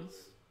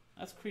 Dobbins.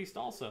 That's creased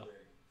also.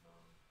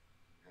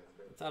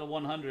 It's out of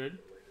 100.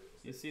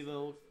 You see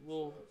the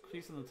little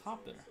crease in the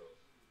top there.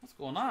 What's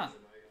going on?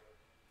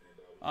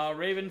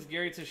 Ravens,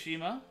 Gary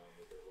Tashima.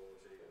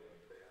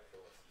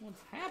 What's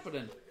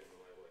happening?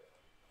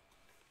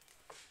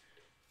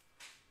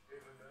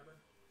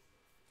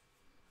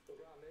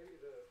 LeBron, maybe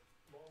the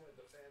moment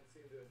the fans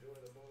seemed to enjoy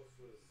the most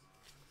was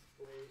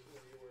late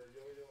when you were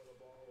yo-yoing the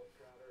ball with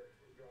Crowder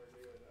guarding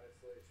you in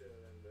isolation,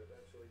 and then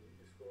eventually you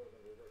scored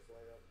on the reverse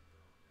layup.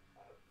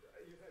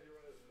 You've had your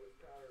runs with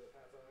Crowder in the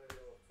past. I don't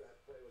know if that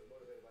play was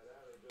motivated by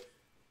that or just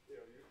you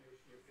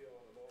feel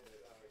on the moment.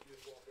 Can you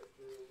just walk us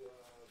through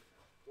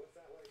what's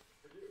that like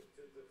for you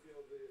to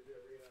feel the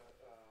arena,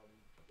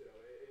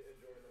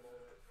 enjoying the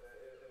moment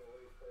in a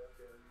late playoff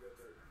game? You guys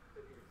are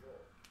taking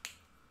control.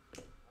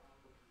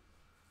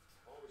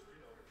 always,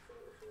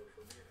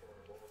 for me and for our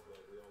ball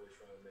club, we always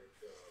try to make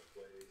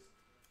plays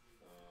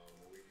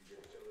where we can get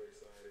each other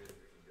excited,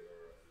 we can get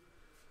our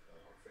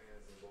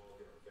fans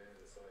involved, get our fans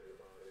excited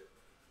about it,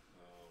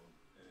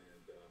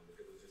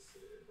 because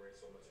it brings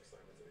so much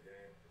excitement to the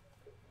game.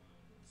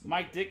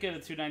 Mike Ditka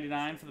to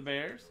 299 for the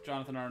Bears.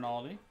 Jonathan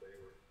Arnaldi.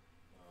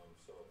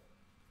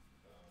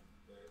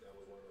 That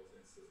was one of those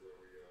instances where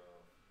we had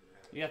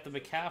You got the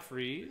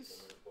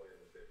McCaffreys. play in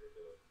the favor of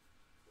the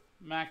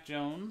Mac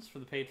Jones for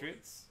the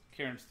Patriots.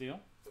 Karen Steele.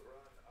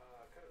 LeBron,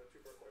 kind of a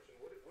two-part question.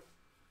 What did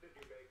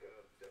you make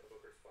of Devin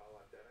Booker's foul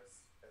on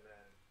Dennis? And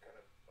then, kind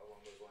of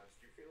along those lines,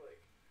 do you feel like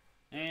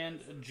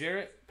And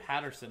Jarrett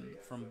Patterson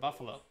from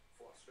Buffalo.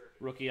 flustered?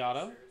 Rookie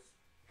auto.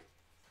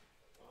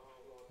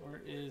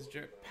 Where is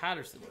Jarrett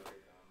Patterson?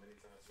 many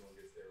times someone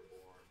gets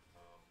airborne,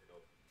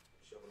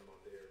 shoving them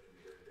out there can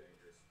be very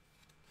dangerous.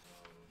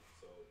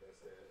 So that's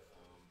that.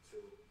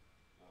 Two,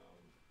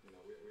 we're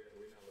not looking at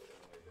it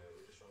like that.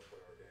 We're just trying to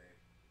play our game.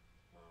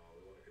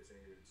 We want to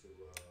continue to.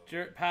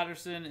 Jarrett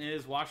Patterson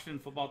is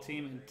Washington football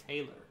team in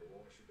Taylor. We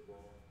want to shoot the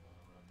ball.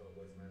 I thought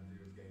Wes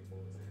Matthews game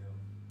ball to him.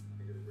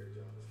 He did a great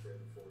job of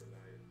spreading the floor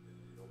tonight, and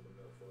he opened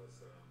up for us,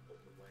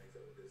 opened the lanes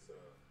up with his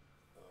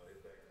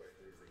back-to-back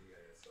threes that he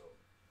had. So,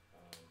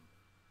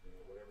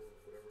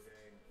 whatever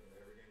game,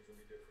 every game's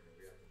gonna be different,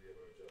 and we have to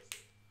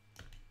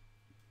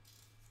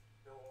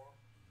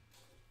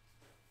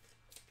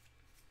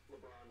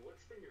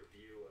been your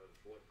view of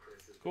what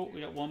Chris has Cool.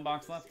 We got one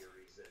box left.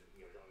 series, and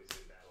he's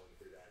obviously been battling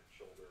through that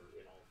shoulder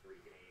in all 3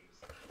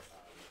 games, and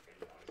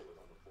he obviously was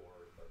on the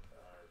floor in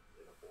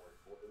the fourth.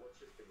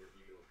 What's just been your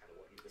view of kind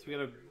of what he's been So we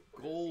got a going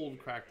through gold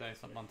cracked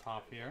ice up on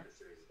top here.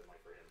 this series has been like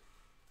for him?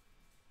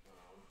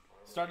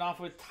 Starting off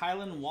with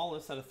Tylen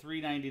Wallace at a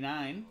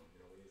 399.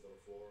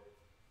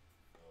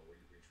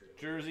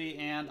 Jersey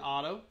and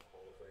auto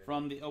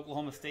from the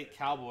Oklahoma State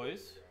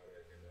Cowboys.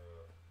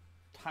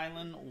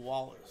 Tylen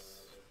Wallace.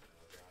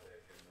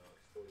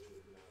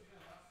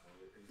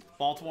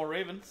 Baltimore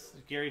Ravens,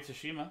 Gary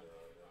Tashima.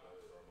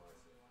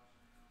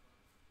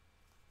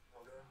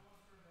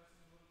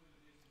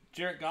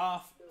 Jared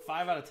Goff,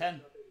 5 out of 10.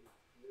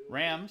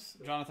 Rams,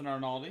 Jonathan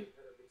Arnaldi.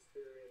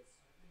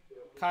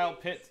 Kyle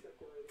Pitt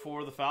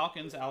for the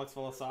Falcons, Alex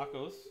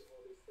Velasquez.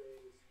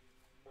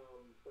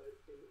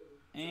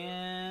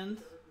 And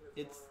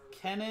it's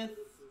Kenneth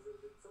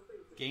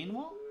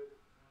Gainwell?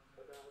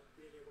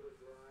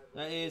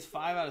 That is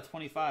 5 out of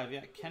 25.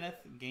 Yeah, Kenneth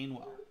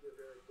Gainwell.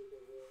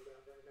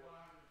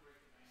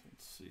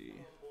 Let's see.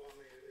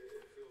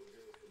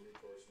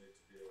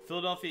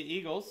 Philadelphia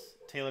Eagles,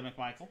 Taylor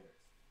McMichael.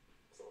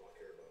 That's all I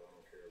care about. I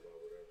don't care about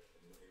whatever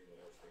anyone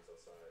else thinks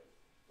outside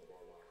of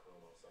our locker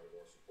room, outside of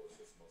our support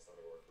system,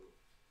 outside of our group.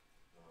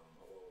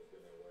 I've always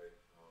been that way.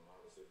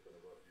 Obviously, it's been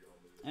a rough year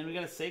on me. And we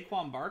got a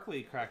Saquon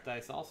Barkley cracked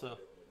ice also.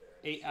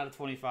 8 out of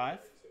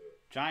 25.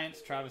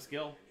 Giants, Travis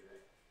Gill.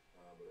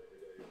 But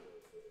every day,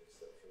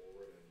 step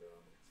forward and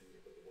continue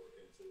to put the work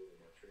into it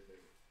and my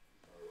treatment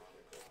around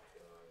the clock.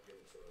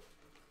 Getting to,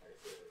 like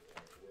I said,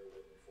 where it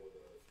was before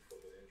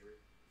the injury.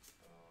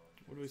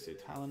 What do we say?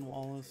 Tylen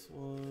Wallace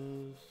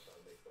was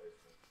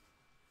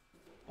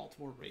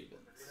Baltimore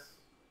Ravens.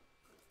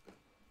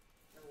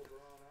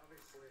 LeBron,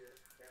 obviously,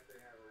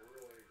 Anthony had a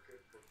really good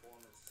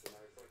performance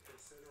tonight, but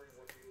considering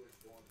what he was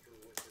going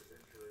through with his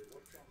injury,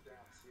 what jumped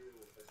out to you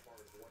as far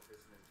as what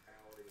his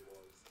mentality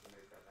was to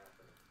make that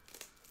happen?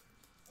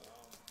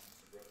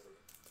 Aggressive,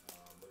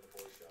 looking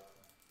for a shot,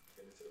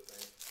 getting into the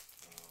paint,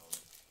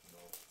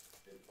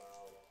 getting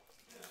fouled.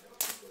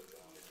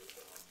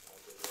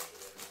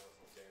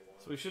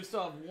 So we should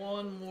still have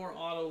one more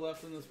auto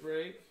left in this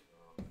break.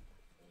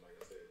 And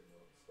like I said, it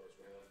starts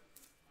with him.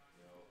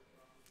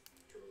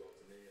 True up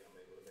to me. I'm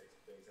able to make some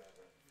things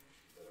happen.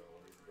 But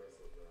when he's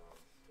aggressive, we're all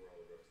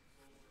aggressive.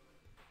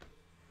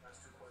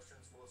 Last 2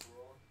 questions. Melissa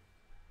Rowan.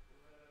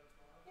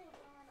 Hey,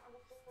 LeBron, on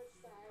the flip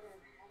side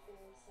of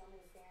having so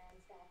many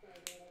fans back in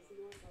arenas,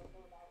 you were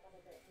vocal about one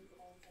of the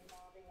incidents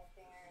involving a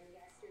fan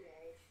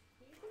yesterday.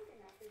 Do you think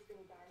enough has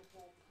been done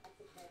to protect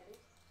the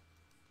players?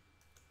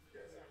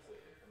 Yes,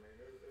 absolutely. I mean,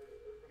 there's been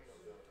enough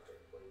done to protect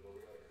the players, but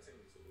we got to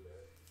continue to do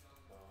that.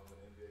 And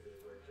the NBA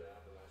did a great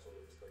job, and also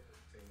the respective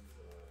teams,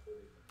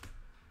 Philly,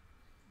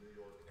 New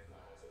York, and I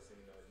also seen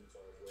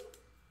Utah as well,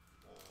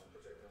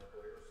 protecting our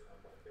players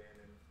by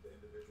banning the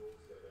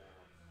individuals that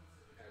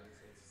have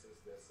these instances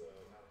that's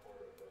not a part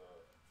of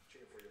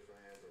cheering for your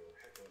fans or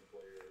heckling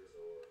players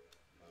or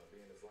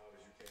being as loud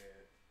as you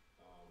can.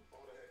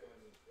 All the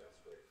heckling,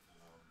 that's great.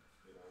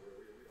 We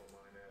don't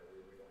mind that.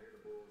 We don't hear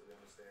the bulls. We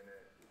understand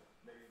that.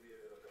 Maybe be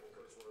a couple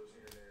curse words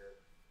here and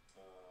there.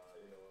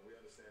 And we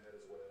understand that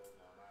as well.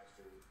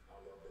 I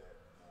love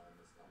that.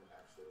 I'm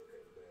absolutely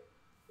okay with that.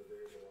 But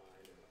there's a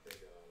line, and I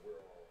think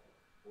we're all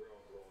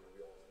grown, and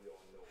we all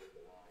know what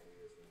the line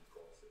is when you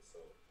cross it.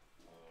 So,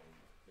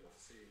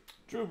 see.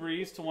 Drew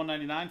Brees to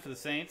 199 for the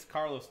Saints.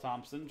 Carlos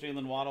Thompson.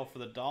 Jalen Waddle for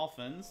the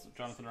Dolphins.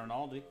 Jonathan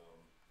Arnaldi.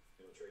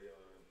 Trey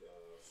Young,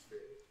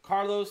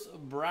 Carlos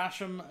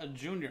Brasham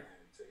Jr.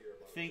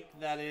 I think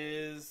that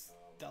is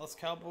Dallas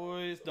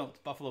Cowboys. No, it's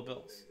Buffalo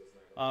Bills.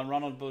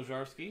 Ronald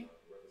Bojarski.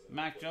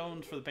 Mac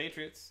Jones for the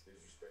Patriots.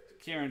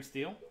 Kieran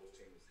Steele. those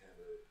teams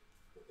handle it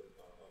with the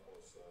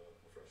utmost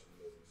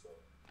professionalism. So,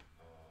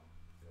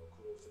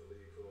 kudos to the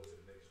league, kudos to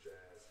the Knicks,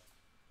 Jazz,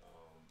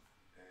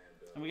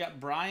 And we got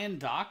Brian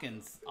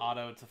Dawkins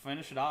auto to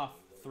finish it off.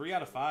 3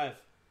 out of 5.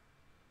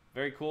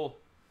 Very cool.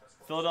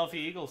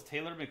 Philadelphia Eagles,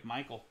 Taylor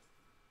McMichael.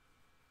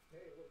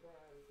 Hey,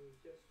 LeBron,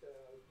 just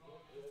more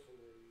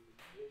globally,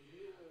 when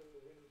you were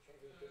winning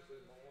championships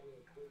in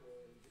Miami and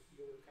Cleveland,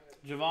 you were kind of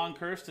Javon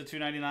Curse to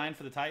 299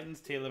 for the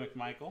Titans, Taylor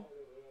McMichael.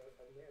 part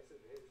of a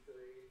massive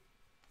history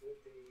with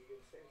the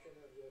extension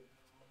of the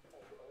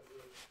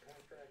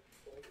contract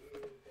right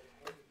here from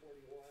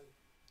 2041.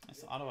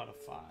 Nice auto out of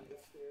 5. Up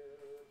there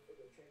for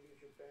the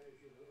championship banners,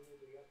 you will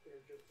be up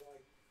there just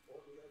like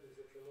all the others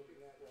that you're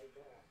looking at right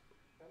now.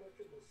 How much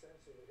of a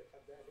sense of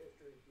that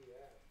history do you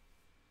have?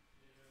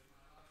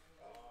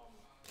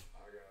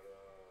 I got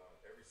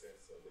every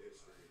sense of the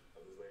history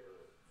of this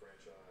Laker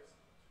franchise.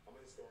 I'm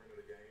a historian of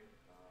the game.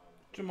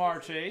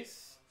 Jamar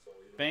Chase. So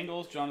even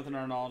Bengals, Jonathan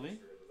Arnaldi.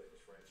 history of the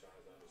Lakers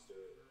franchise, I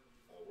understood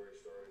where it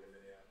started in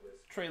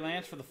Minneapolis. Trey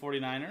Lance for the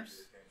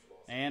 49ers.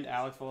 And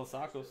Alex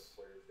Velasquez.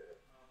 Players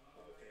that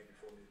came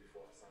before me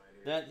before I signed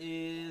here. That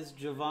is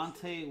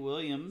Javonte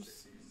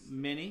Williams,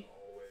 mini,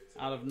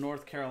 out of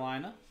North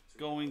Carolina.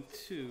 Going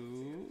to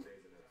And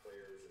the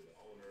players and the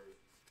owners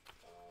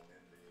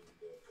and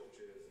the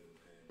coaches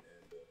and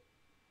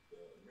the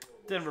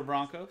memorable Denver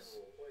Broncos.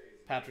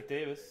 Patrick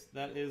Davis.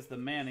 That is the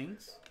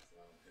Mannings.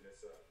 And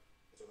it's a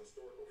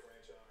historical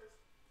franchise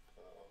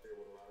up there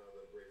with a lot of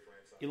other great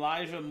franchises.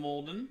 Elijah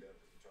Molden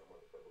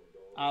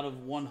out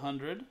of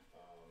 100.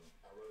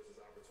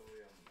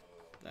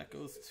 That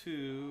goes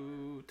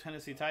to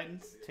Tennessee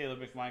Titans. Taylor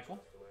McMichael.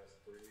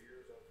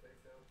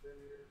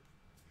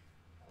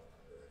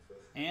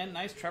 And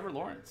nice Trevor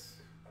Lawrence.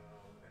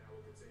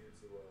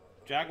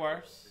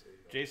 Jaguars.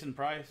 Jason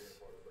Price.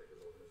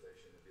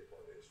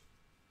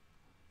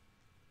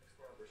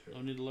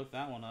 No need to look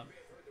that one up.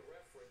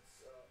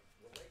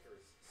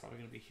 Probably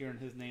going to be hearing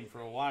his name for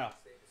a while.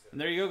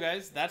 And there you go,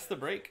 guys. That's the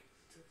break.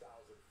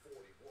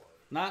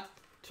 Not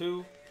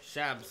too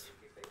shabs.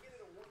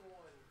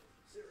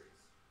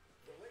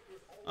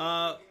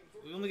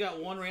 We only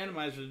got one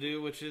randomizer to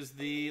do, which is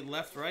the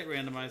left-right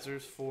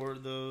randomizers for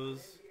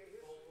those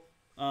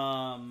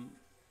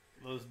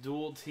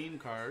dual team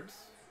cards.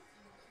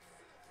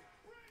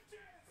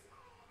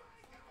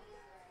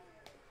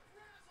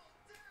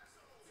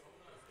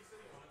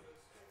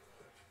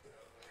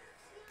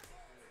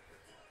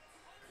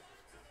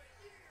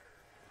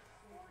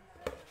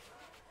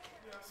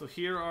 So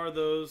here are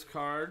those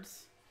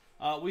cards.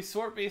 We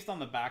sort based on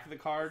the back of the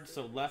card.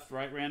 So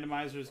left-right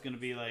randomizer is going to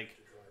be like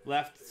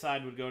left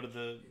side would go to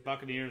the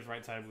Buccaneers,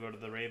 right side would go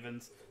to the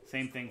Ravens.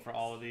 Same thing for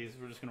all of these.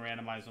 We're just going to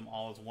randomize them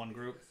all as one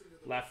group,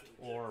 left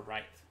or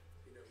right.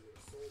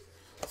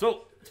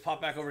 So let's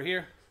pop back over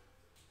here.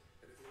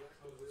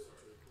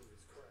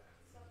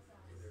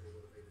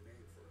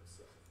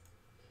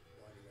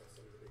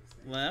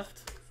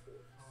 Left,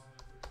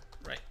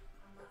 right.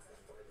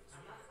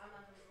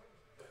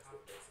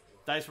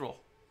 Dice roll.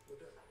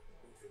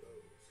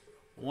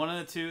 1 and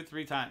a 2,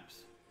 3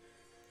 times.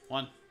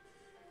 1,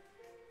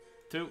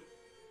 2,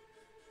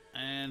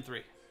 and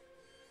 3.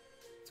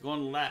 It's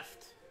going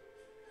left.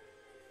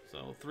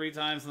 So 3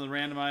 times in the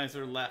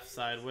randomizer, left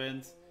side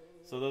wins.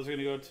 So those are going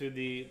to go to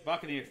the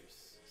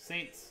Buccaneers,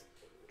 Saints,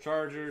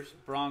 Chargers,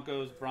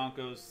 Broncos,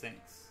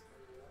 Saints.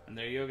 And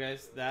there you go,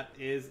 guys. That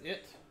is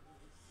it.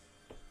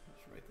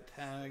 Let's write the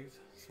tags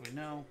so we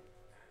know.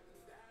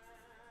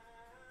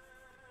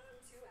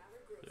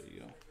 There you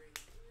go.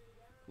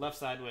 Left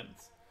side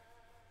wins.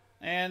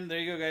 And there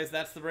you go, guys.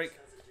 That's the break.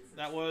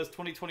 That was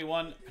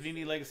 2021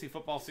 Panini Legacy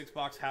Football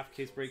 6-box half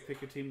case break.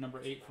 Pick your team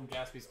number 8 from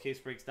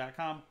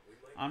JaspysCaseBreaks.com.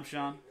 I'm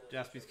Sean,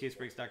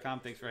 JaspysCaseBreaks.com.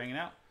 Thanks for hanging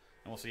out,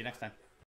 and we'll see you next time.